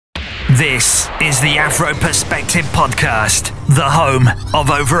This is the Afro Perspective Podcast, the home of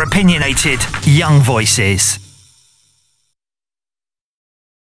over-opinionated young voices.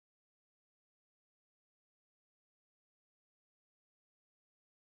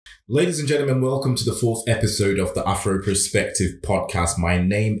 Ladies and gentlemen, welcome to the fourth episode of the Afro Perspective Podcast. My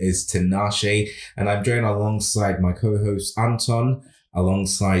name is Tinashe, and I'm joined alongside my co-host Anton,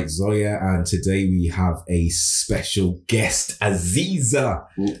 alongside Zoya, and today we have a special guest, Aziza.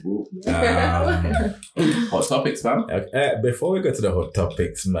 Hot topics, man. Before we go to the hot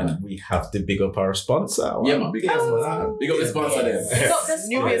topics, man, we have to big up our sponsor. Yeah, man. Big up the sponsor then.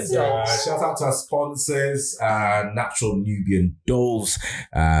 Shout out to our sponsors, Natural Nubian Dolls.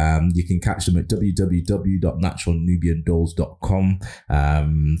 You can catch them at www.naturalnubiandolls.com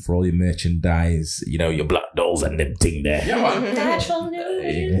for all your merchandise, you know, your black dolls and them thing there. Yeah, man. Natural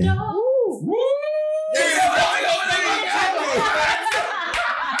Nubian Dolls.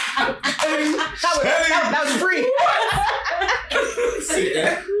 That was free.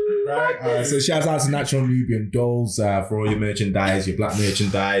 Right. So shout out to Natural Nubian Dolls for all your merchandise, your black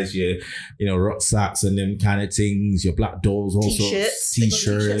merchandise, your rucksacks and them kind of things, your black dolls, also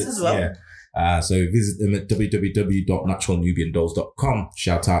t-shirts as well. Yeah. So visit them at www.naturalnubiandolls.com.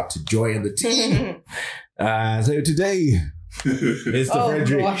 Shout out to Joy and the team. So today, Mr.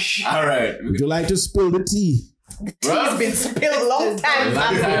 Frederick. Gosh. All right. Would you like to spill the tea? The tea's been spilled a long time.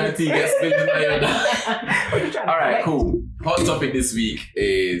 The tea gets spilled in my own. All right, cool. Hot topic this week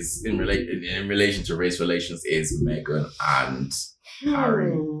is in relation to race relations is Meghan and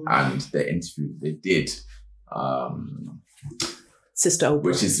Harry and the interview they did. Sister Oprah.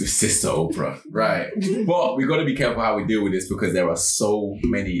 Which is with Sister Oprah. Right. But we got to be careful how we deal with this because there are so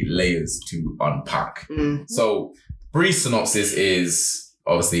many layers to unpack. So, brief synopsis is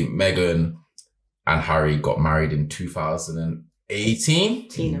obviously Meghan and Harry got married in 2018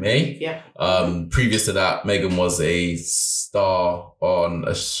 in May. Yeah. Previous to that, Meghan was a star on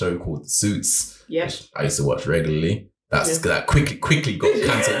a show called Suits. Yeah. Which I used to watch regularly. That quickly got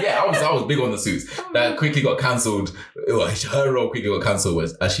cancelled. Yeah, I was big on the Suits. That quickly got cancelled. Her role quickly got cancelled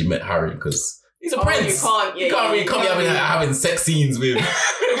as she met Harry because he's a prince. You can't be having sex scenes with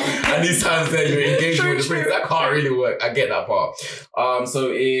and these times there you're engaging with the prince. That can't really work. I get that part.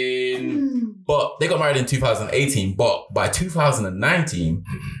 But they got married in 2018, but by 2019,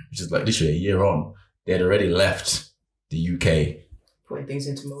 which is like literally a year on, they had already left the UK. Putting things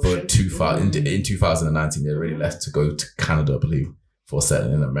into motion. In 2019, they had already left to go to Canada, I believe, for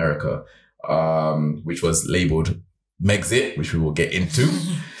settling in America, which was labelled Megxit, which we will get into.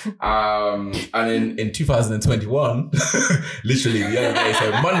 And in 2021, literally the other day,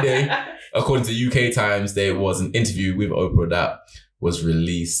 so Monday, according to UK Times, there was an interview with Oprah that was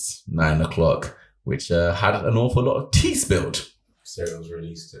released 9 o'clock, which had an awful lot of tea spilled. Serials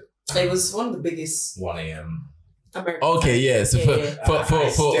released it. It was one of the biggest 1 a.m. American. Okay, yeah. So for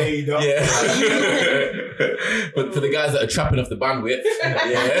stayed up. Yeah. But for the guys that are trapping off the bandwidth, yeah,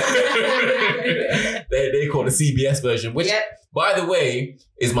 they call the CBS version, which, by the way,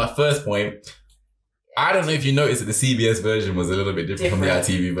 is my first point. I don't know if you noticed that the CBS version was a little bit different from the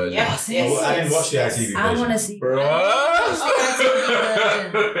ITV version. Yes. I didn't watch the ITV version. I want to see. Bro.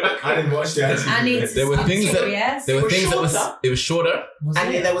 I didn't watch the ITV version. There were things that it was shorter.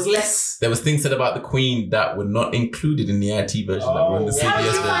 And there was less. There was things said about the Queen that were not included in the IT version that were in the CBS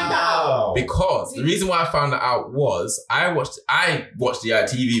version. Wow. Because the reason why I found that out was I watched the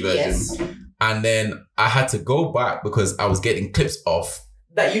ITV version and then I had to go back because I was getting clips off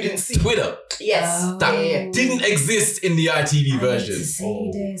that you didn't see. Twitter. Yes. That didn't exist in the ITV version. I need to see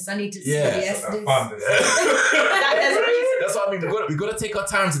this. I need to see this. That's what I mean. We got to take our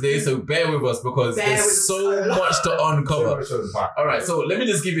time today, so bear with us because there's so much to uncover. All right, so let me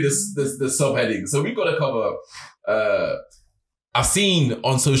just give you the subheading. So we've got to cover. I've seen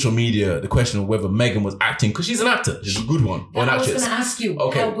on social media the question of whether Meghan was acting because she's an actor. She's a good one, or an actress. I was going to ask you.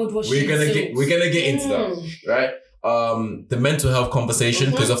 Okay, how good was we're gonna get into that, right? The mental health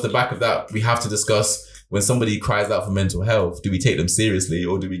conversation, because off the back of that, we have to discuss when somebody cries out for mental health, do we take them seriously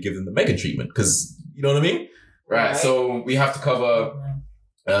or do we give them the Meghan treatment? Because you know what I mean? Right. So we have to cover,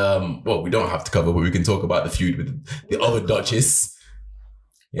 well, we don't have to cover, but we can talk about the feud with the other Duchess.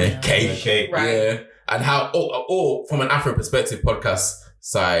 Yeah, Kate. Right. Yeah. And how, or from an Afro Perspective podcast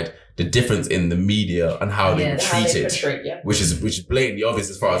side, the difference in the media and how they were treated, which is blatantly obvious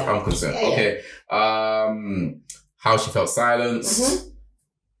as far as I'm concerned. Okay. How she felt silenced.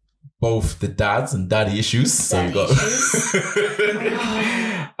 Both the dads and daddy issues. So you got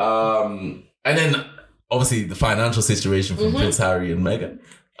and then obviously the financial situation from Prince Harry and Meghan.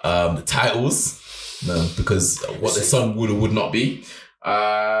 The titles, because what their son would or would not be.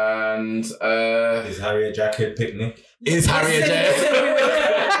 And And Is Harry a jackhead picnic? is Harry a jackhead?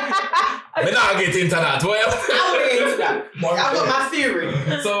 We're not getting into that. Well, I'll get into that. I've got my theory.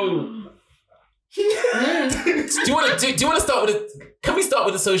 so do you want to start with can we start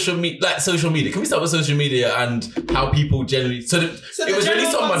with the social media? Can we start with social media and how people generally? It was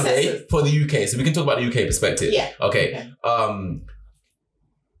released on Monday for the UK, so we can talk about the UK perspective. Yeah. Okay. How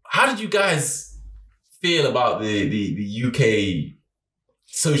did you guys feel about the UK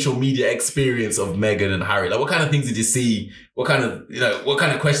social media experience of Meghan and Harry? Like, what kind of things did you see? What kind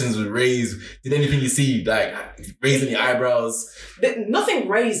of questions were raised? Did anything you see like raise any eyebrows? Nothing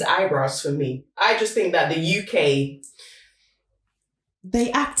raised eyebrows for me. I just think that the UK,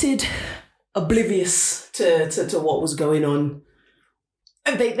 they acted oblivious to what was going on.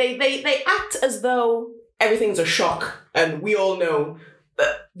 They act as though everything's a shock, and we all know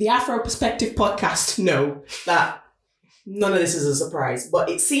that the Afro Perspective podcast know that none of this is a surprise. But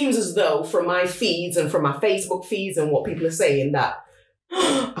it seems as though from my feeds and from my Facebook feeds and what people are saying that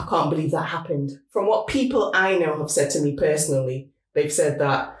I can't believe that happened. From what people I know have said to me personally, they've said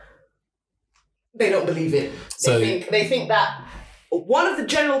that they don't believe it. They think that one of the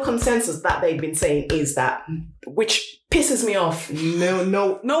general consensus that they've been saying is that, which pisses me off.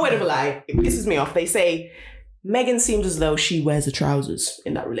 No word of a lie. It pisses me off. They say Meghan seems as though she wears the trousers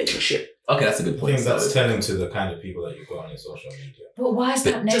in that relationship. Okay, that's a good point. I think that's telling to the kind of people that you've got on your social media. But why is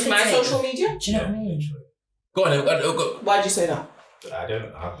that Just negative? my social media? Do you know what I mean? Literally. Go on. Go. Why'd you say that? I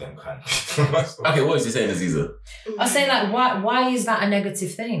don't have them kind of from myself. Okay, what was you saying, Aziza? I say like, why is that a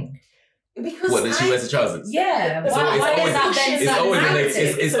negative thing? Because What, that she wears the trousers? Yeah, It's why always- is that then it's that always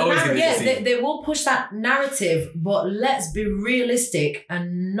narrative? it's always going to be Yeah, seen. they will push that narrative, but let's be realistic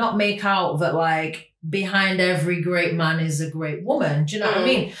and not make out that like behind every great man is a great woman. Do you know what I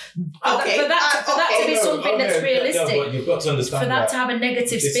mean? For that to be something that's realistic, but you've got to understand for that to have a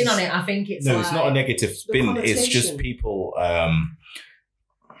negative spin on it, I think it's no, like, it's not a negative spin. It's just connotation. people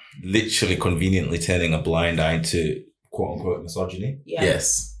literally conveniently turning a blind eye to quote unquote misogyny. Yeah.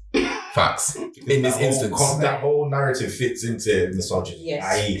 Yes. Facts. In this instance. That whole narrative fits into misogyny. Yes.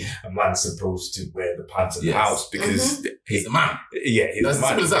 I.e., a man's supposed to wear the pants in the Yes. house because He's a man. yeah, he's That's a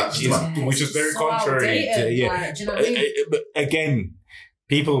man, as simple as that. which is, Yeah, which is very so contrary to outdated, yeah. like, do you know what I mean? But again,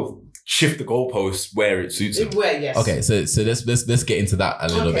 people shift the goalposts where it suits them. Well, yes. Okay, so let's get into that a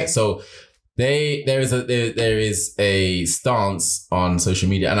little Okay. bit. So there is a stance on social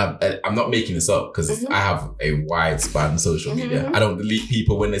media, and I'm not making this up because I have a wide span of social media. I don't delete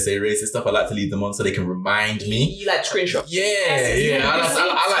people when they say racist stuff. I like to leave them on so they can remind me. You like screenshots? Yeah.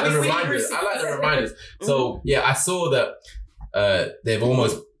 I like the reminders. I like the reminders. So yeah, I saw that they've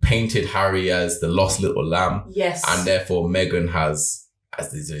almost painted Harry as the lost little lamb, Yes. and therefore Meghan as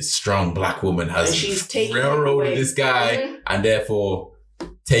this strong black woman And has she's taking him away. railroaded this guy, and therefore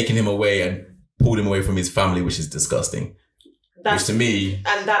taking him away and pulled him away from his family, which is disgusting. That's, which to me,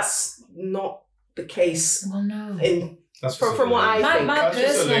 and that's not the case Well, no. in That's from what I think. My That's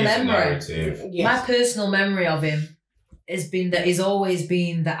just a personal lazy memory. narrative. Yes. My personal memory of him has been that he's always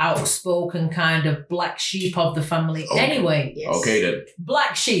been the outspoken kind of black sheep of the family. Okay. Anyway, Yes. okay then.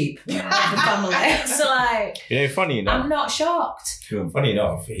 black sheep of the family. So like, You know, funny enough, I'm not shocked. funny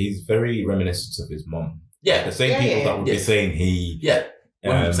enough, he's very reminiscent of his mom. Yeah, The same Yeah, people yeah, that would yeah. be saying he, yeah.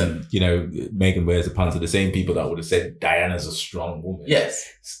 100%. you know, Meghan wears the pants are the same people that would have said Diana's a strong woman. Yes,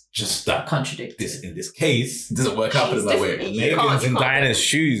 It's just that Contradicted. in this case, it doesn't work out for them that way. You Meghan's in can't- Diana's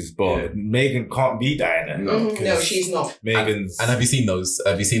shoes, but Yeah. Meghan can't be Diana. No. Mhm. No, she's not. Meghan's And have you seen those?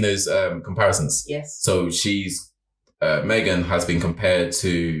 Comparisons? Yes. So Meghan has been compared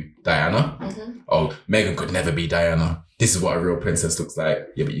to Diana. Oh, Meghan could never be Diana. This is what a real princess looks like.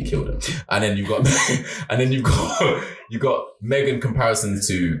 Yeah, but you killed her. And then you've got, you got Meghan comparison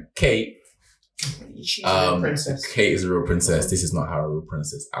to Kate. She's a princess. Kate is a real princess. This is not how a real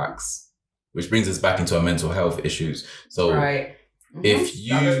princess acts. Which brings us back into our mental health issues. So Right. if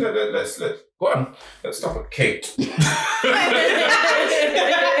you let's go on. Let's stop at Kate. Go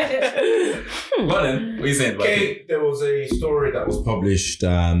on then. What are you saying about Kate? Kate, there was a story that was published.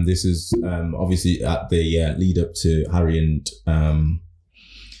 This is obviously at the lead up to Harry and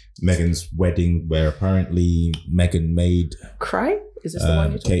Meghan's wedding, where apparently Meghan made Cry? Is this the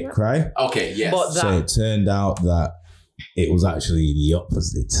one you're talking Kate about? cry. Okay, yes. But So it turned out that it was actually the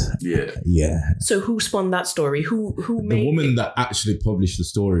opposite. Yeah. Yeah. So who spun that story? Who made The woman it? that actually published the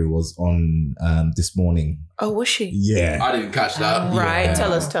story was on This Morning. Oh, was she? Yeah. I didn't catch that. Right. Yeah.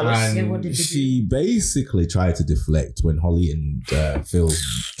 Tell us. And Yeah, what did you she basically tried to deflect when Holly and Phil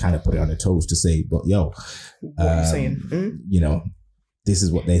kind of put it on her toes to say, but yo, What are you saying? you know, this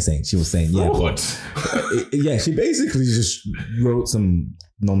is what they're saying. She was saying, yeah, Fraud. but yeah, she basically just wrote some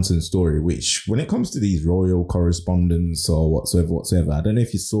nonsense story, which when it comes to these royal correspondence or whatsoever, I don't know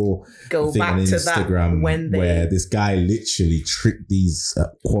if you saw Go the thing back on to Instagram that where this guy literally tricked these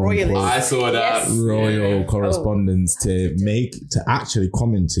Royalists. I saw that. royal correspondence to actually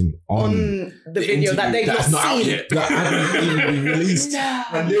commenting on the video that they've not out seen. yet. that hadn't even been released.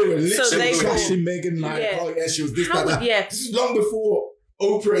 And they were So literally they- trashing Meghan like, Yeah. oh yeah, she was this, How- that. yeah. This is long before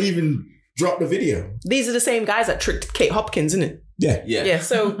Oprah even dropped the video. These are the same guys that tricked Kate Hopkins, isn't it? Yeah. Yeah.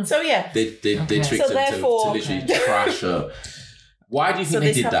 So yeah. They tricked So him to therefore- literally trash her. Why do you think So they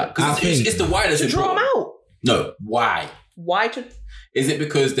this did that? happened- Because I think- it's the why that's To draw them important. out. No, why? Why to? Is it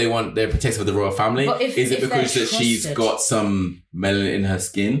because they're protective of the royal family? But if- is it if because they're that she's trusted. got some melanin in her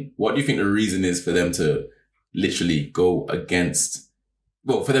skin? What do you think the reason is for them to literally go against?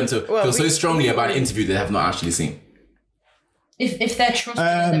 Well, for them to feel so strongly about an interview they have not actually seen. If they're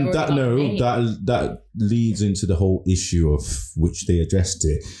trusted, in the royal family. that leads into the whole issue of which they addressed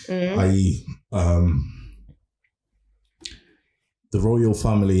it, i.e., the royal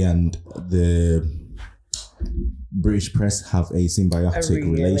family and the British press have a symbiotic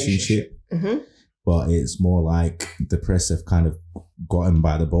relationship, but it's more like the press have kind of gotten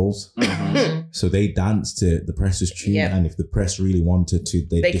by the balls. So they dance to the press's tune, and if the press really wanted to,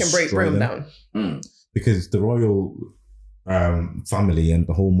 they can break Rome down. Because the royal family and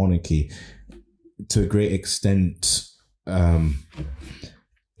the whole monarchy, to a great extent,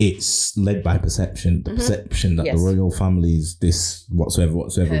 it's led by perception. The perception that the royal family is this whatsoever,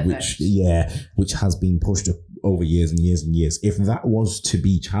 Perfect. which has been pushed over years and years and years. If that was to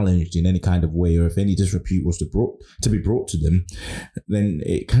be challenged in any kind of way, or if any disrepute was to be brought to them, then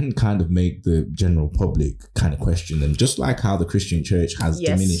it can kind of make the general public kind of question them. Just like how the Christian church has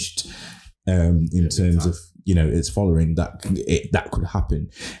diminished in terms of its following, that could happen.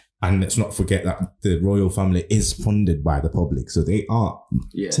 And let's not forget that the royal family is funded by the public, so they are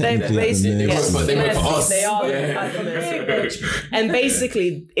technically They work for us. They are and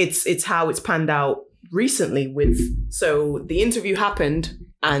basically it's how it's panned out recently with, so the interview happened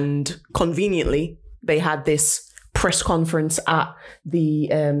and conveniently they had this press conference at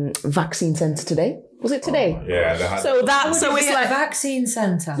the vaccine centre today. Was it today? So it's like vaccine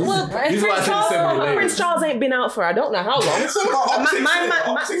centre. Well, Prince Charles ain't been out for I don't know how long. So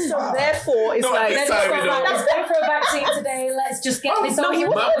therefore it's like Let's go for a vaccine today. Let's just get this over.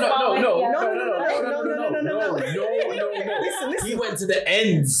 No. He went to the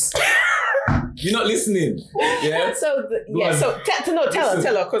ends. You're not listening. Yeah. So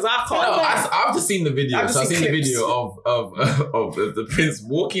tell her because I can't. No, I've just seen the video. I've So I've seen seen the clips. video of the prince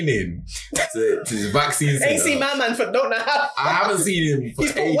walking in to the vaccine center. Ain't seen my man for don't know how. I haven't seen him for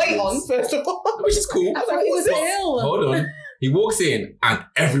He's put ages. weight on first of all, which is cool. I was like, who's this? Hold on. He walks in and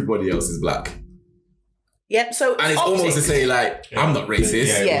everybody else is black. Yep. So And it's almost to say like, I'm not racist.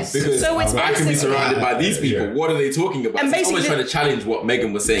 Yes. Because So it's I can be basically- surrounded by these people. What are they talking about? And So it's almost basically- trying to challenge what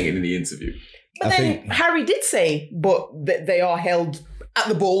Meghan was saying in the interview. But then Harry did say, but they are held at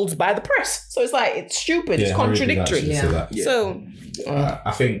the balls by the press. So it's like, it's stupid. It's contradictory. So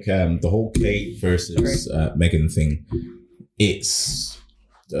I think the whole Kate versus Meghan thing, it's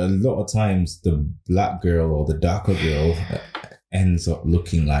a lot of times the black girl or the darker girl ends up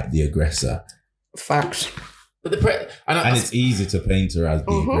looking like the aggressor. Facts. But the press, and it's easy to paint her as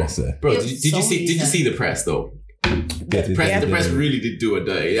the aggressor. Bro, did you see the press though? The press really did do a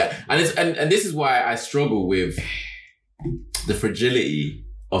dirty. Yeah. And this is why I struggle with the fragility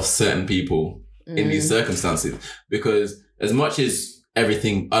of certain people in these circumstances. Because as much as a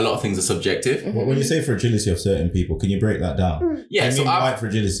lot of things are subjective. When you say fragility of certain people, can you break that down? Yeah, I mean white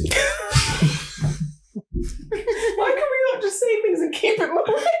fragility. Why can we not just say things and keep it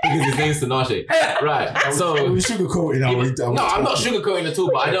moving? Because his name's Tinashe. Right. So we're sugarcoating no, I'm not sugarcoating at all,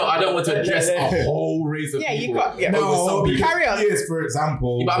 but I don't want to address a whole race of people. You can't. Yeah. over some people. Carry on. Piers, for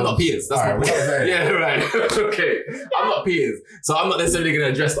example. Yeah, but I'm not Piers. That's Alright, my what I'm saying. Yeah, right. Okay. I'm not Piers. So I'm not necessarily going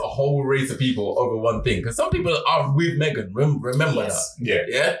to address a whole race of people over one thing. Because some people are with Meghan. Remember that. Yeah.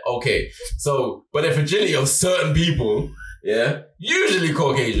 Yeah? Okay. So, but the fragility of certain people, yeah, usually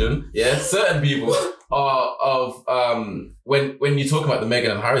Caucasian, yeah, certain people are of, when you talk about the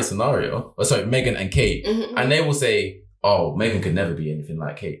Meghan and Harry scenario, Meghan and Kate, and they will say, oh, Meghan could never be anything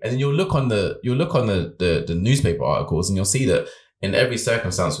like Kate. And then you'll look on the newspaper articles and you'll see that in every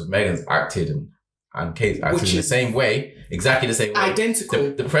circumstance with Meghan's acted and Kate's acted in the same way, exactly the same way.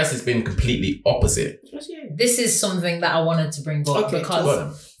 Identical. The press has been completely opposite. This is something that I wanted to bring up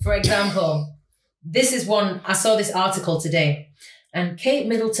because, for example, this is one, I saw this article today, and Kate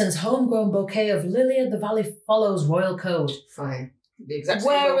Middleton's homegrown bouquet of lily of the valley follows royal code. Fine. The exact same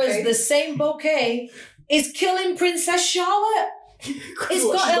Whereas bouquet. the same bouquet is killing Princess Charlotte. It's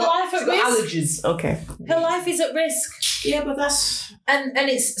got her life at risk. Allergies. Okay. Her life is at risk. Yeah, but that's... And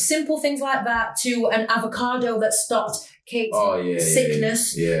it's simple things like that to an avocado that stopped Kate's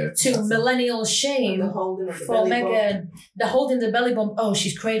sickness to millennial shame for Meghan. The holding the belly bump. Oh,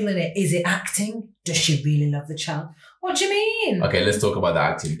 she's cradling it. Is it acting? Does she really love the child? What do you mean? Okay, let's talk about the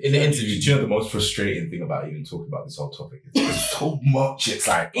acting. In the interview, do you know the most frustrating thing about even talking about this whole topic? It's so much. It's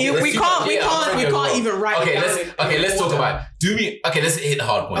like we can't even write it down. Let's talk about it. Let's hit the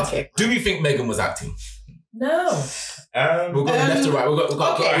hard points. Okay. Do we think Meghan was acting? No. We'll go left to right. We'll go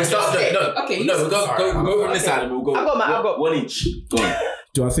from this side and we'll go. I've got one each. Go on.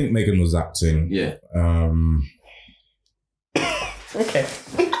 Do I think Meghan was acting? Yeah. Okay.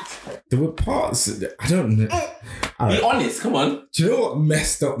 There were parts I don't know. Be honest, come on. Do you know what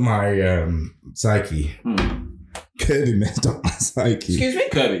messed up my psyche? Kirby messed up my psyche. Excuse me?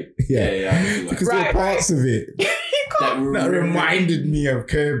 Kirby. Yeah. Because there were parts of it that reminded me of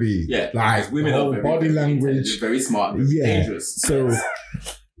Kirby. Yeah. Like women of body language. Very smart. Dangerous. So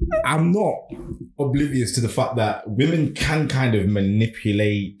I'm not oblivious to the fact that women can kind of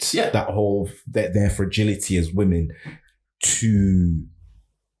manipulate that whole their fragility as women to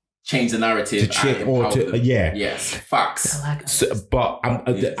change the narrative yes, facts. So, but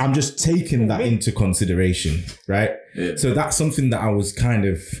I'm just taking that into consideration, right? Yeah. So that's something that I was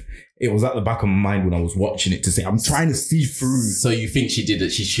it was at the back of my mind when I was watching it to say I'm trying to see through. So you think she did it?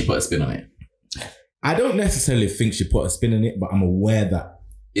 She put a spin on it? I don't necessarily think she put a spin on it, but I'm aware that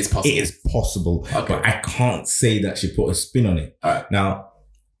it's possible. It is possible, okay. But I can't say that she put a spin on it. All right. Now,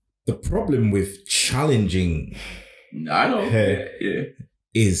 the problem with challenging her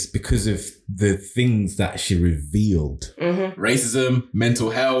is because of the things that she revealed. Racism, mental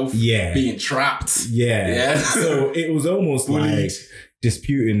health, being trapped. So it was almost like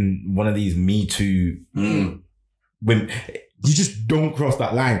disputing one of these Me Too when you just don't cross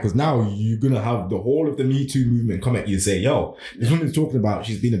that line, because now you're going to have the whole of the Me Too movement come at you and say, yo, this woman's talking about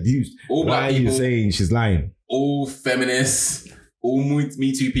she's been abused. All Why are you saying she's lying? All feminists, all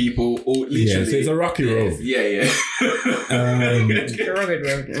Me Too people, all literally. Yeah, so it's a rocky road.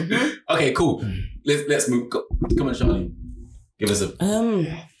 Okay, cool. Let's move. Come on, Charlie. Give us a...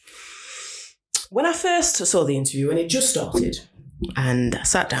 When I first saw the interview, when it just started, and I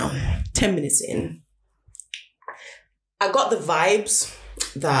sat down, 10 minutes in, I got the vibes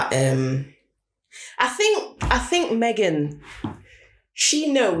that I think Meghan,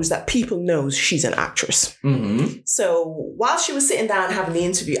 she knows that people knows she's an actress. So while she was sitting down having the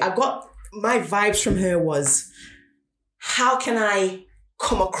interview, my vibes from her was, how can I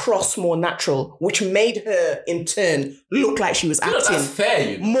come across more natural, which made her in turn look like she was acting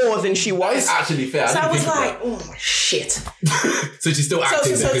fair, more than she was. It's actually fair. So I was like, oh shit. So she's still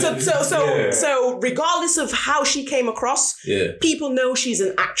acting. So regardless of how she came across, people know she's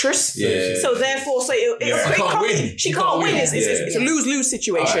an actress. So therefore, she can't win. It's a lose-lose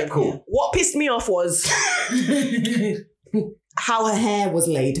situation. Right, cool. What pissed me off was how her hair was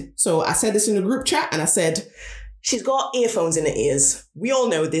laid. So I said this in a group chat, and I said, she's got earphones in her ears. We all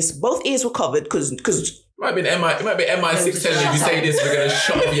know this. Both ears were covered because it might be MI6 telling if you say this, we're gonna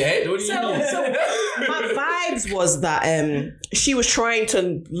shut off your head. What do you mean? So my vibes was that she was trying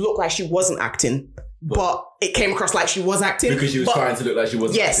to look like she wasn't acting, but it came across like she was acting because she was trying to look like she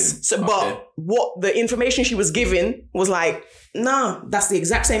wasn't acting. Yes. So, but what the information she was given was like, nah, that's the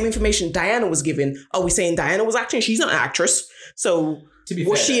exact same information Diana was given. Are we saying Diana was acting? She's not an actress. So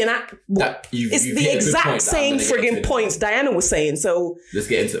was she an actor? It's the exact same frigging points Diana was saying. So we'll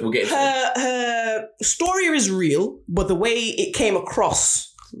get into it. Her story is real, but the way it came across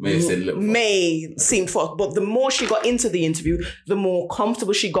may seem false. But the more she got into the interview, the more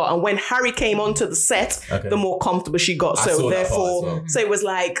comfortable she got. And when Harry came onto the set, the more comfortable she got. So therefore, so it was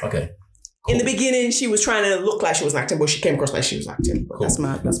like, cool. In the beginning, she was trying to look like she was acting, but she came across like she was acting. Cool. That's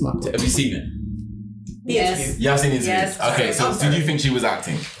my point. Have you seen it? Yes. You have seen the interview? Yes. Okay, so did you think she was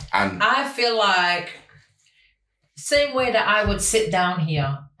acting? And I feel like same way that I would sit down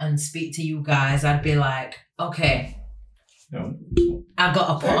here and speak to you guys, I'd be like, okay, I've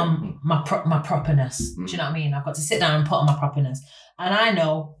got to put on my properness. Do you know what I mean? I've got to sit down and put on my properness. And I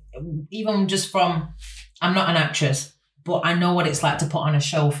know, even just from, I'm not an actress, but I know what it's like to put on a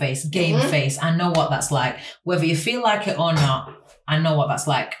show face, game face. I know what that's like. Whether you feel like it or not, I know what that's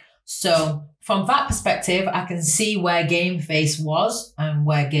like. So from that perspective, I can see where game face was and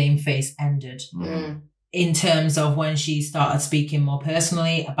where game face ended. In terms of when she started speaking more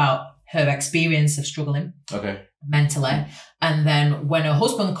personally about her experience of struggling mentally. And then when her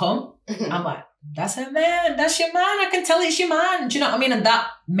husband come, I'm like, that's her man. That's your man. I can tell it's your man. Do you know what I mean? And that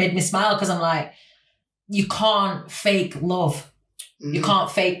made me smile because I'm like, you can't fake love. You can't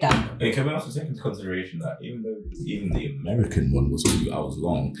fake that. Hey, can we also take into consideration that even the American one was 2 hours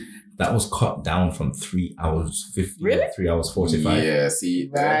long, that was cut down from 3 hours 50, Really? 3 hours 45. Yeah, see.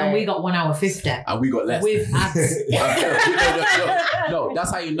 Right. And we got 1 hour 50. And we got less. With ads. No,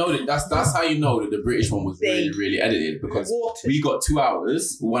 that's how you know that. That's how you know that the British one was really edited, because we got 2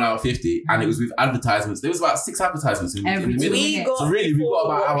 hours, 1 hour 50, and it was with advertisements. There was about 6 advertisements in the middle. So really, we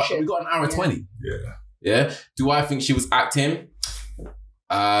got an hour 20. Yeah. Yeah. Do I think she was acting?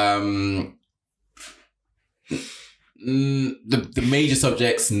 The major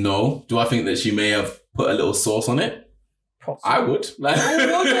subjects, no. Do I think that she may have put a little sauce on it? Possibly. I would. Like,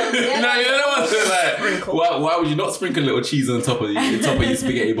 why would you not sprinkle a little cheese on top of your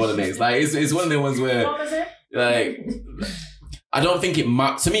spaghetti bolognese? Like, it's one of the ones where, like, I don't think it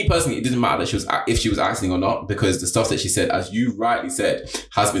to me personally, it didn't matter that if she was acting or not, because the stuff that she said, as you rightly said,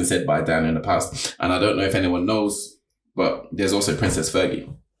 has been said by Diana in the past. And I don't know if anyone knows, but there's also Princess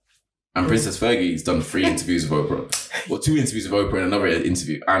Fergie. And Princess Fergie's done 3 interviews with Oprah. Well, 2 interviews with Oprah and another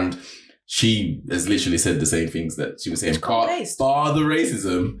interview. And she has literally said the same things that she was saying. Bar the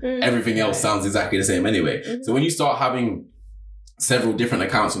racism, everything else sounds exactly the same anyway. So when you start having several different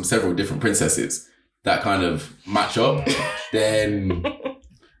accounts from several different princesses that kind of match up, then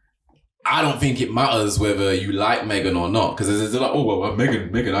I don't think it matters whether you like Meghan or not. Because it's like, oh, well,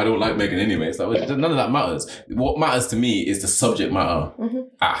 Meghan, I don't like Meghan anyway. It's like, none of that matters. What matters to me is the subject matter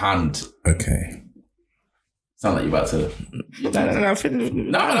at hand. Okay. Sound like you're about to...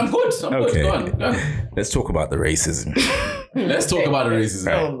 No, I'm good. I'm good. Go on. Let's talk about the racism. Let's talk about the racism.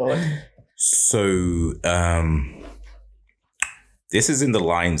 Right. Oh, Lord. So, this is in the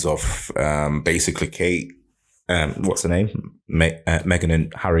lines of basically Kate, what's her name? Meghan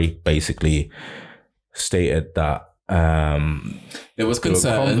and Harry basically stated that there was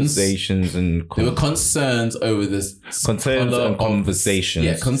concerns. There were concerns over this. Concerns and conversations.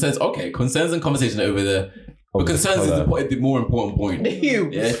 Yeah, concerns. Okay, concerns and conversation over the. But concerns is the more important point. Okay,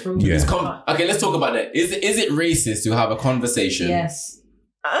 let's talk about that. Is it racist to have a conversation? Yes.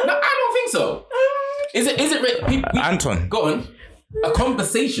 No, I don't think so. Is it Anton, go on. A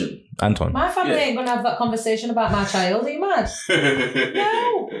conversation. Anton. My family ain't gonna have that conversation about my child. Are you mad?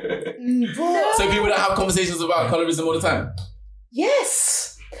 No. So people don't have conversations about colorism all the time?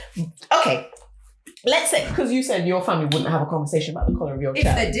 Yes. Okay. Let's say, because you said your family wouldn't have a conversation about the colour of your child.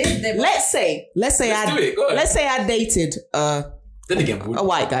 If they did, they would. Let's say I dated a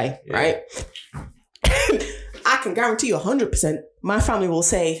white guy, right? I can guarantee you 100%. My family will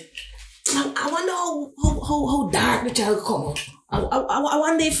say, I wonder how dark the child come up. I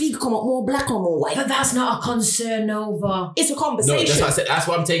wonder if he come up more black or more white. But that's not a concern, Nova. It's a conversation. No, that's what I said. That's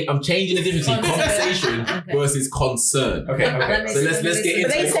why I'm changing the difference between conversation versus concern. Okay. So let's get into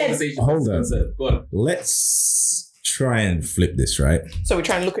the conversation. Hold on. Go on. Let's try and flip this, right? So we're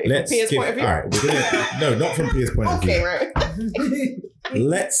trying to look at it from Pia's point of view? All right. No, not from Pia's point of view. Okay, right.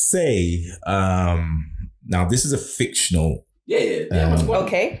 Let's say, now this is a fictional. Yeah.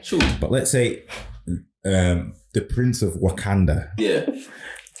 Okay. Sure. But let's say the Prince of Wakanda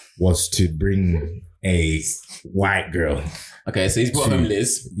was to bring a white girl. Okay, so he's brought home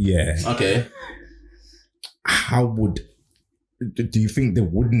Liz. Yeah. Okay. Do you think there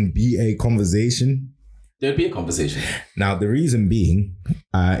wouldn't be a conversation? There'd be a conversation. Now, the reason being,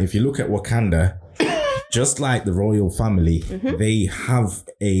 if you look at Wakanda, just like the royal family, they have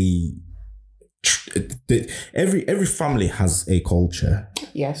every family has a culture.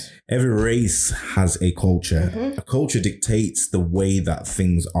 Yes. Every race has a culture. A culture dictates the way that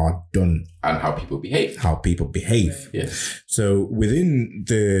things are done. And how people behave. Yes. So within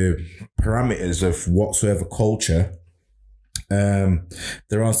the parameters of whatsoever culture,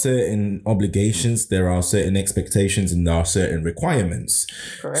 there are certain obligations, there are certain expectations, and there are certain requirements.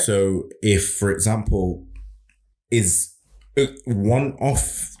 Correct. So if, for example, is one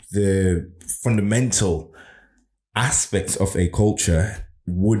of the fundamental aspects of a culture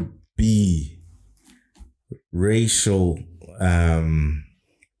would be racial, now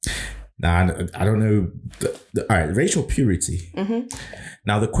I don't know, all right, racial purity.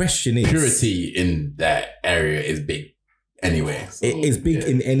 Now the question is, purity in that area is big anyway. So, it is big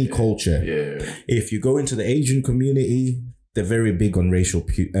in any culture. Yeah. If you go into the Asian community, they're very big on racial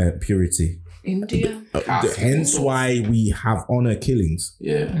purity. India. Hence why we have honor killings.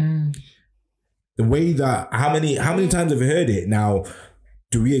 Yeah. The way that how many times have you heard it? Now,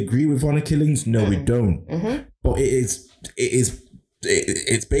 do we agree with honor killings? No, we don't. But it is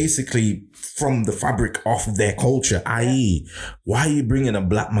it's basically from the fabric of their culture, i.e., why are you bringing a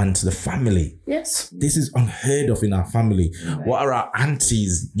black man to the family? Yes. This is unheard of in our family. Right. What are our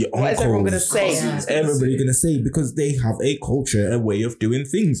aunties, your uncles? What is everyone going to say? Everybody going to say, because they have a culture, a way of doing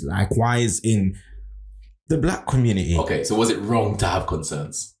things. Likewise in the black community. Okay, so was it wrong to have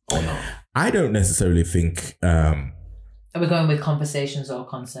concerns or not? I don't necessarily think... Are we going with conversations or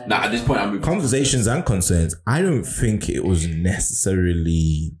concerns? Nah, at this point, I'm moving. Conversations and concerns. I don't think it was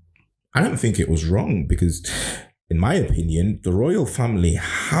necessarily... I don't think it was wrong because, in my opinion, the royal family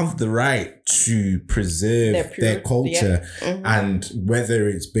have the right to preserve their culture, and whether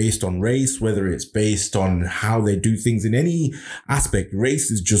it's based on race, whether it's based on how they do things in any aspect, race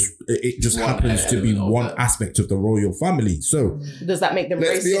is just happens to be one aspect of the royal family. So does that make them racist?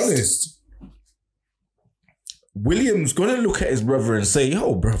 Let's be honest. William's gonna look at his brother and say,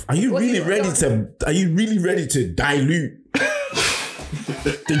 "Yo, bro, are you really ready to dilute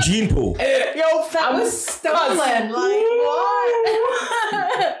the gene pool?" Yo, that was stolen. Like what?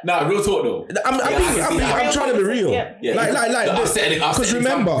 Nah, real talk though. I'm trying to be real. Because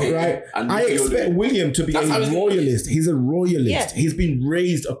remember, right? I expect William to be a royalist. He's a royalist. Yeah. He's been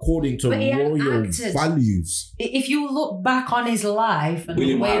raised according to royal values. If you look back on his life and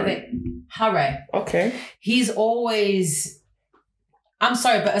the way that Harry, okay, he's always. I'm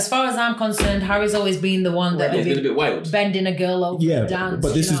sorry, but as far as I'm concerned, Harry's always been the one that he's been a bit wild, bending a girl over the dance.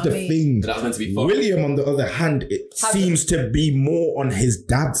 But this is the thing. That was meant to be fun. William, on the other hand, it seems to be more on his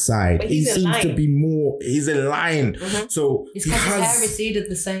dad's side. He seems to be more. He's in line. Mm-hmm. So it's because his hair receded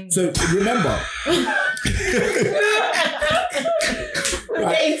the same. So remember. We'll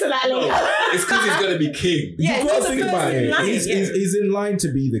get into that later. It's because he's going to be king. Yeah, you got to think about it. He's in line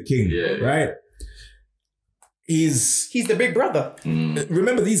to be the king, right? He's the big brother.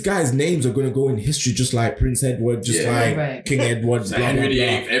 Remember, these guys' names are going to go in history, just like Prince Edward, just like King Edward, blah, Henry blah,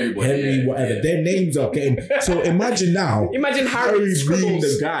 VIII, everybody, Henry, whatever. Their names are getting. So imagine now. Imagine Harry being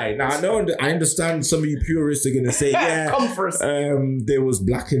the guy. Now I understand some of you purists are going to say, come first. There was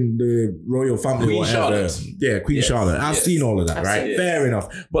black in the royal family, Queen whatever. Charlotte. Yeah, Queen Charlotte. I've seen all of that, right? Fair enough,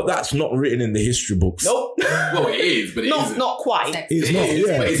 but that's not written in the history books. Nope. Well, it is, but not quite. It's not.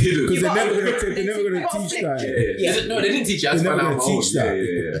 Yeah, but it's hidden because they're never going to teach that. No, they didn't teach you. They're never going to teach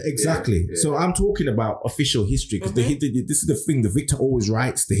that. Exactly. Yeah. So I'm talking about official history because this is the thing. The victor always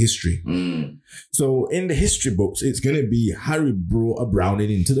writes the history. So in the history books, it's going to be Harry brought a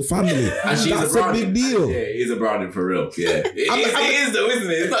Browning into the family. And that's a big deal. Yeah, it is a Browning for real. Yeah, it is though, isn't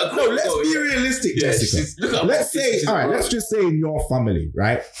it? It's not no, let's be realistic, Jessica. Let's just say in your family,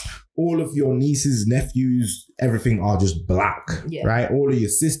 right? All of your nieces, nephews, everything are just black, right? All of your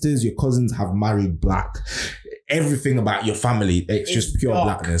sisters, your cousins have married black. Everything about your family, it's just pure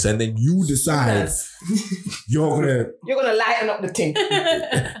blackness. And then you decide you're gonna lighten up the thing.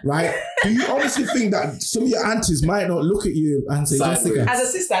 Right? Do you honestly think that some of your aunties might not look at you and say, Jessica? As a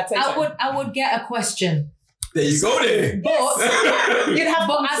sister, I would get a question. There you go then. But you'd have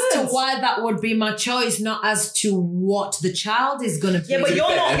as to why that would be my choice, not as to what the child is gonna be. Yeah, but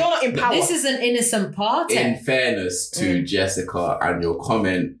you're not in power. This is an innocent party. In fairness to Jessica and your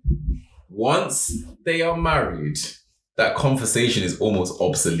comment, once they are married, that conversation is almost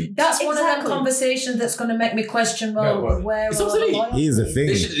obsolete. That's one of them conversations that's going to make me question, where it's obsolete. Here's the thing.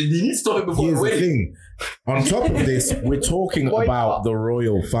 You need to stop it before Here's the thing. On top of this, we're talking about the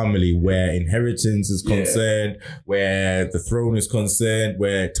royal family where inheritance is concerned, where the throne is concerned,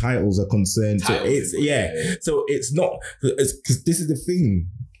 where titles are concerned. So it's not, because this is the thing.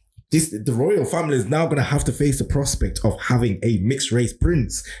 The royal family is now going to have to face the prospect of having a mixed race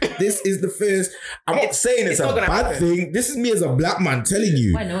prince. This is the first. I'm not saying it's a bad thing. This is me as a black man telling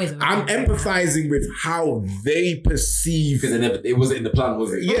you. I'm empathizing with how they perceive. Because it wasn't in the plan,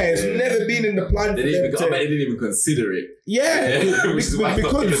 was it? Yeah, it's never been in the plan. I bet they didn't even consider it. Yeah, which is why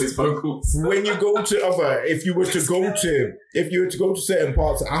because phone calls. When you go to if you were to go to certain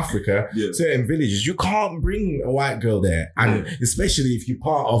parts of Africa, certain villages, you can't bring a white girl there, and especially if you're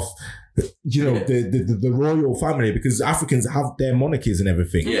part of the royal family, because Africans have their monarchies and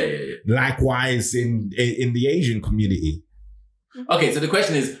everything. Yeah. Likewise in the Asian community. Okay, so the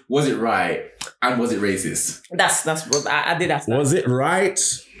question is, was it right and was it racist? That's what I did ask that. Was it right?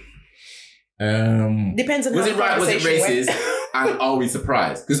 Depends on was it right, was it racist, and are we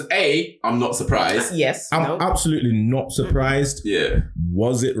surprised? Because I'm not surprised. Yes. I'm absolutely not surprised. Yeah.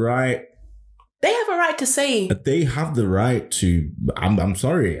 Was it right? They have a right to say. They have the right to. I'm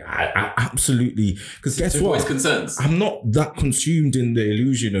sorry. I absolutely. Because guess what? Voice concerns. I'm not that consumed in the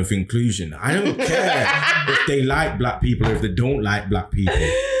illusion of inclusion. I don't care if they like black people or if they don't like black people.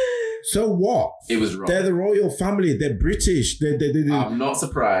 So what? It was wrong. They're the royal family. They're British. I'm not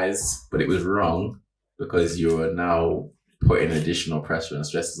surprised, but it was wrong because you are now putting additional pressure and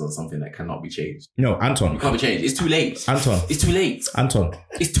stresses on something that cannot be changed. No, Anton. It can't be changed. It's too late. Anton. It's too late. Anton.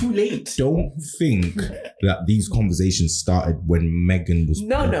 It's too late. Don't think that these conversations started when Meghan was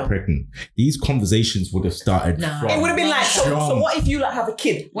pregnant. These conversations would have started from... It would have been like, so what if you like have a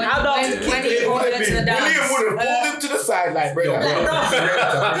kid? When he brought her to the dance. William would have pulled him to the sideline, bro.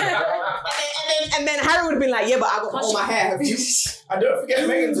 And then Harry would have been like, yeah, but I got all my hair. And don't forget,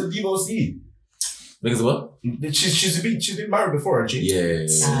 Meghan's a divorcee. Meghan's what? She's been married before, hasn't she? Yeah.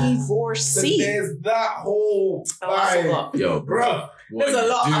 Divorcee. So there's that whole vibe. Yo, bro. There's a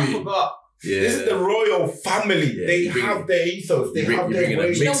lot I forgot. Yeah. This is the royal family. Yeah, they have their ethos. They have their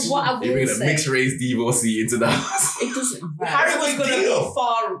ways. You know what I will You're bringing say? a mixed race divorcee into the house. It doesn't. Harry was going to be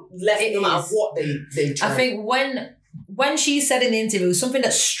far left no matter what they try. I think when she said in the interview, something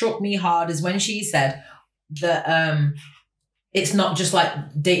that struck me hard is when she said that it's not just like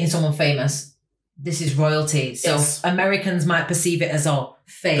dating someone famous. This is royalty. So Americans might perceive it as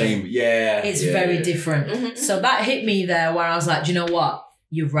fame. Yeah. It's very different. Mm-hmm. So that hit me there where I was like, do you know what?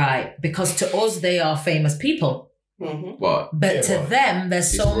 You're right. Because to us, they are famous people. Mm-hmm. But to them,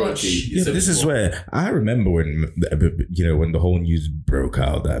 there's so much. Yeah, this is where I remember when the whole news broke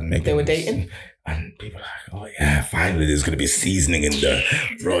out that Meghan they were dating. And people are like, oh yeah, finally there's going to be seasoning in the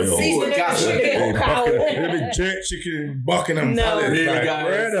royal. Jerk chicken in Buckingham Palace. Really,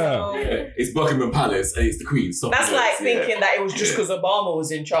 guys. It's Buckingham Palace and it's the Queen. That's like thinking that it was just because Obama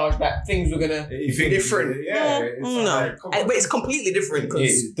was in charge that things were going to be different. Yeah. But it's completely different.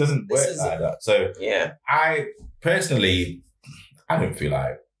 It doesn't work like that. So I personally, I don't feel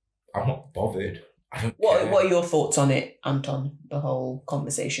like, I'm not bothered. What are your thoughts on it, Anton? The whole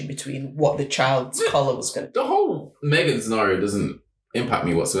conversation between what the child's colour was going to be. The whole Meghan scenario doesn't impact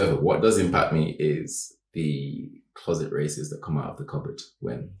me whatsoever. What does impact me is the closet races that come out of the cupboard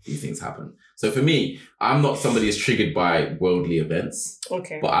when these things happen. So for me, I'm not somebody who's triggered by worldly events.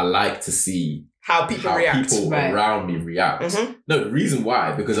 Okay. But I like to see how people around me react. Mm-hmm. No, the reason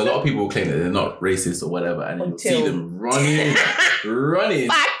why, because a lot of people claim that they're not racist or whatever, and you see them running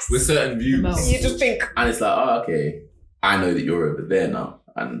with certain views. You just think, and it's like, oh, okay, I know that you're over there now,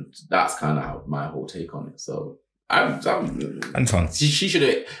 and that's kind of how my whole take on it. So Anton, she should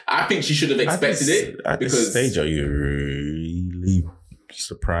have. I think she should have expected it. At this stage, are you really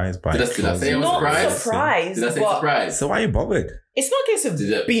surprised by? Did I say I was surprised? Did I say surprised? So why are you bothered? It's not a case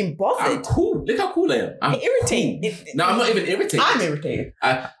of being bothered. I'm cool. Look how cool I am. I'm irritated. No, I'm not even irritated. I'm irritated.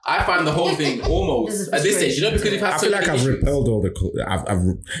 I find the whole thing almost at this stage, because you've had I feel like I've repelled all the. I've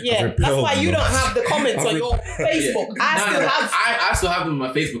that's why you don't have the comments on your Facebook. I still have them on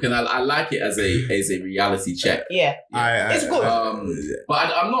my Facebook, and I like it as a reality check. Yeah, it's good.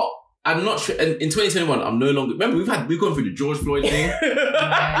 But I'm not sure. In 2021, I'm no longer. Remember, we've gone through the George Floyd thing.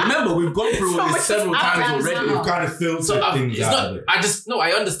 Remember, we've gone through this several times already. We've kind of filtered things out of it.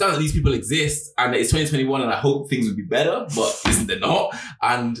 I understand that these people exist, and it's 2021, and I hope things would be better. But listen, they're not,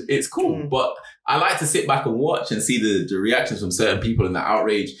 and it's cool. But I like to sit back and watch and see the reactions from certain people and the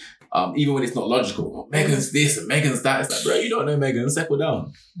outrage. Even when it's not logical. Oh, Meghan's this and Meghan's that. It's like, bro, you don't know Meghan. Settle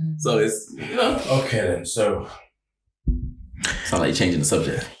down. So it's okay then. So. Sound like you're changing the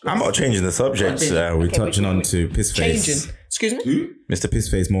subject. I'm not changing the subject. We're touching on to Pissface. Changing. Excuse me? Who? Mr.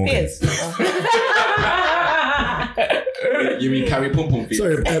 Pissface Morgan. You mean Carrie Pum Pum feet?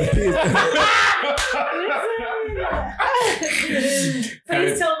 Sorry,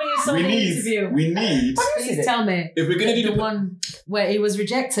 Please tell me it's on the interview. We need. Please tell me. If we're going to do the one where he was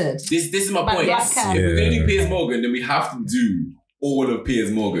rejected. This is my point. If we're going to do Piers Morgan, then we have to do all of Piers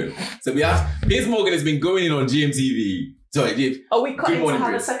Morgan. So Piers Morgan has been going in on GMTV. Sorry, are we cutting to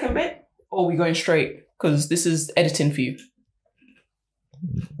have a second bit? Or are we going straight? Because this is editing for you.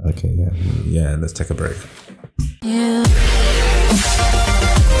 Okay, yeah, let's take a break. Yeah.